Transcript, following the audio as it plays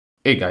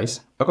Hey guys,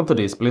 welcome to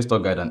this Play Store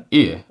guide, and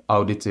here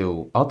I'll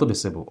detail how to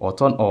disable or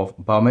turn off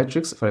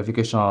biometrics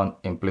verification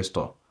in Play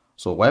Store.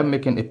 So while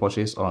making a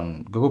purchase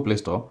on Google Play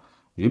Store,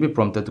 you'll be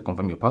prompted to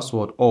confirm your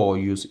password or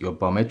use your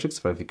biometrics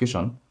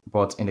verification.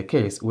 But in the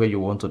case where you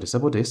want to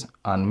disable this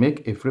and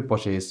make a free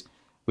purchase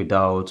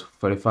without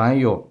verifying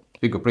your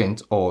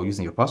fingerprint or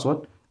using your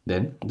password,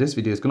 then this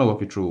video is going to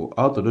walk you through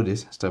how to do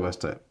this step by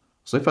step.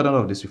 So if you don't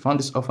know this, you found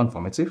this often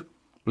informative,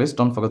 please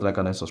don't forget to like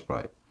and then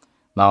subscribe.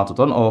 Now, to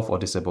turn off or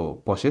disable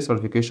purchase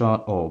verification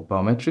or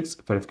biometrics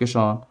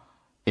verification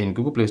in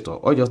Google Play Store,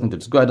 all you just need to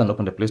do is go ahead and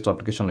open the Play Store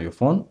application on your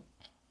phone.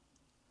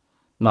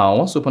 Now,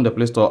 once you open the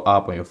Play Store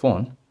app on your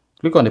phone,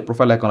 click on the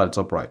profile icon at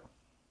the top right.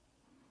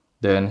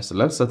 Then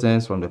select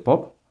settings from the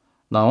pop.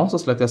 Now, once you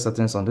selected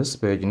settings on this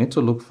page, you need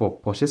to look for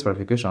purchase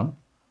verification.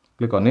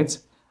 Click on it,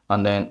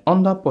 and then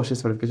under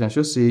purchase verification, you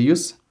should see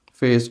use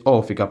face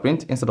or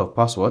fingerprint instead of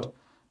password.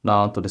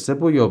 Now, to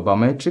disable your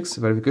biometrics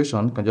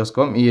verification, you can just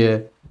come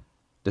here,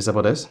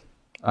 disable this,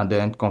 and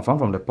then confirm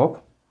from the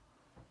pop.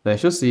 Then you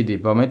should see the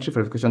biometric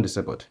verification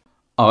disabled.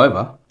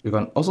 However, you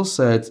can also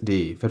set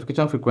the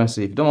verification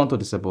frequency if you don't want to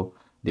disable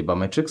the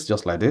biometrics,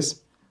 just like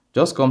this.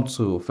 Just come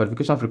to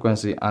verification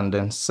frequency and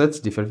then set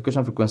the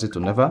verification frequency to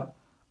never.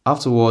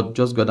 Afterward,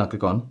 just go ahead and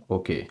click on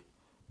OK.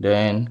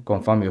 Then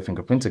confirm your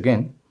fingerprint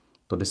again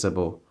to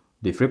disable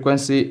the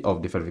frequency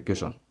of the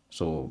verification.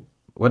 So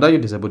whether you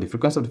disable the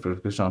frequency of the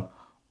verification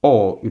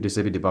or you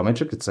disable the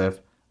biometric itself,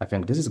 I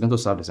think this is going to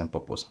serve the same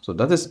purpose. So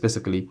that is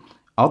basically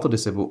how to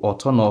disable or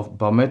turn off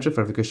biometric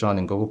verification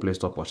in Google Play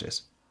Store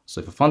purchase.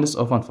 So if you found this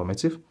offer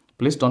informative,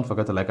 please don't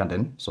forget to like and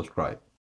then subscribe.